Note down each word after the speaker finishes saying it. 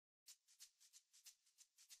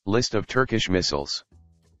List of Turkish missiles.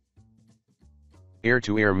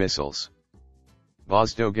 Air-to-air missiles.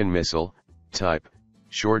 Bozdogan missile, type,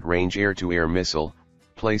 short-range air-to-air missile,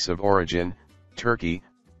 place of origin, Turkey,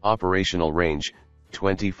 operational range,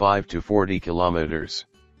 25 to 40 kilometers.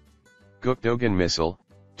 Gukdogan missile,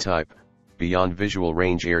 type, beyond visual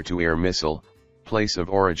range air-to-air missile, place of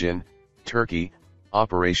origin, Turkey,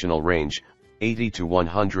 operational range, 80 to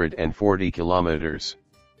 140 kilometers.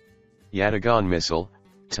 Yatagan missile,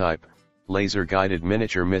 type, laser-guided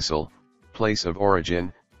miniature missile, place of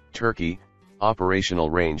origin, Turkey, operational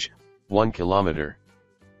range, 1 kilometer.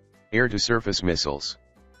 Air-to-surface missiles.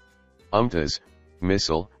 UMTAS,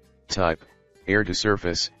 missile, type,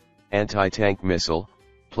 air-to-surface, anti-tank missile,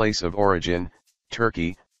 place of origin,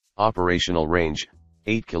 Turkey, operational range,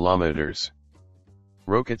 8 kilometers.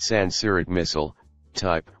 Roketsan Sirit missile,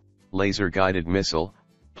 type, laser-guided missile,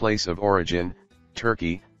 place of origin,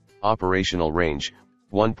 Turkey, operational range,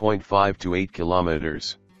 1.5 to 8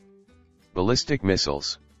 kilometers. Ballistic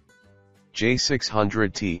missiles.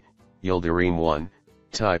 J600T, Yildirim 1,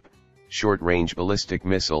 type, short-range ballistic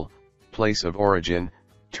missile, place of origin,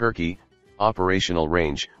 Turkey, operational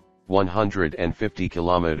range, 150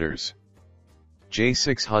 kilometers.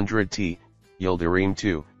 J600T, Yildirim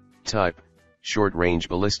 2, type, short-range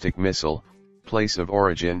ballistic missile, place of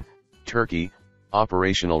origin, Turkey,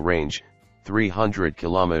 operational range, 300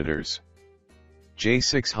 kilometers.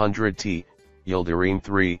 J600T, Yildirim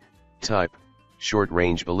 3, type,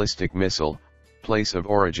 short-range ballistic missile, place of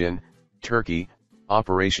origin, Turkey,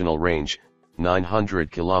 operational range,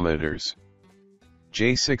 900 kilometers.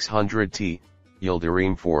 J600T,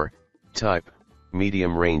 Yildirim 4, type,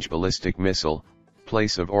 medium-range ballistic missile,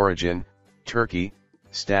 place of origin, Turkey,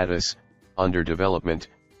 status, under development,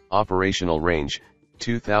 operational range,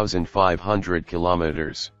 2,500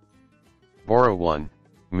 kilometers. Bora 1,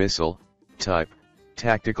 missile, type,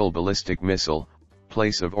 tactical ballistic missile,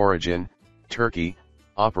 place of origin, Turkey,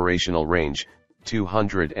 operational range,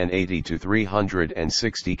 280 to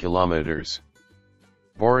 360 kilometers.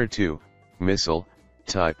 Bora 2, missile,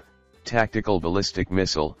 type, tactical ballistic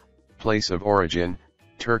missile, place of origin,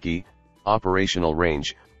 Turkey, operational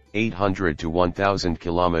range, 800 to 1,000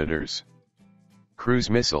 kilometers. Cruise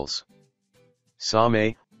missiles.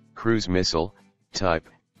 SAM-A, cruise missile, type,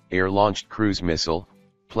 air-launched cruise missile,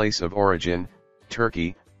 place of origin,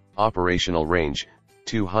 Turkey, operational range,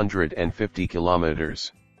 250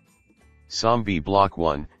 kilometers. SAM-B Block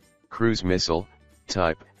 1, cruise missile,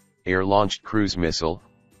 type, air-launched cruise missile,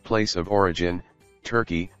 place of origin,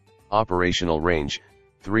 Turkey, operational range,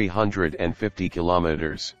 350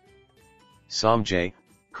 kilometers. SAM-J,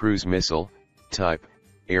 cruise missile, type,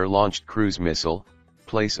 air-launched cruise missile,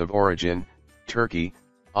 place of origin, Turkey,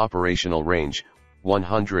 operational range,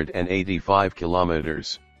 185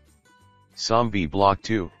 kilometers. SAM-B Block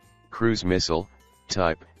 2, cruise missile,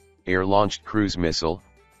 type, air-launched cruise missile,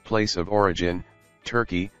 place of origin,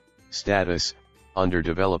 Turkey, status, under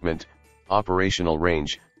development, operational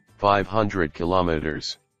range, 500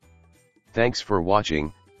 kilometers. Thanks for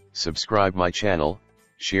watching, subscribe my channel,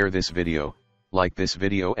 share this video, like this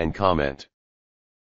video and comment.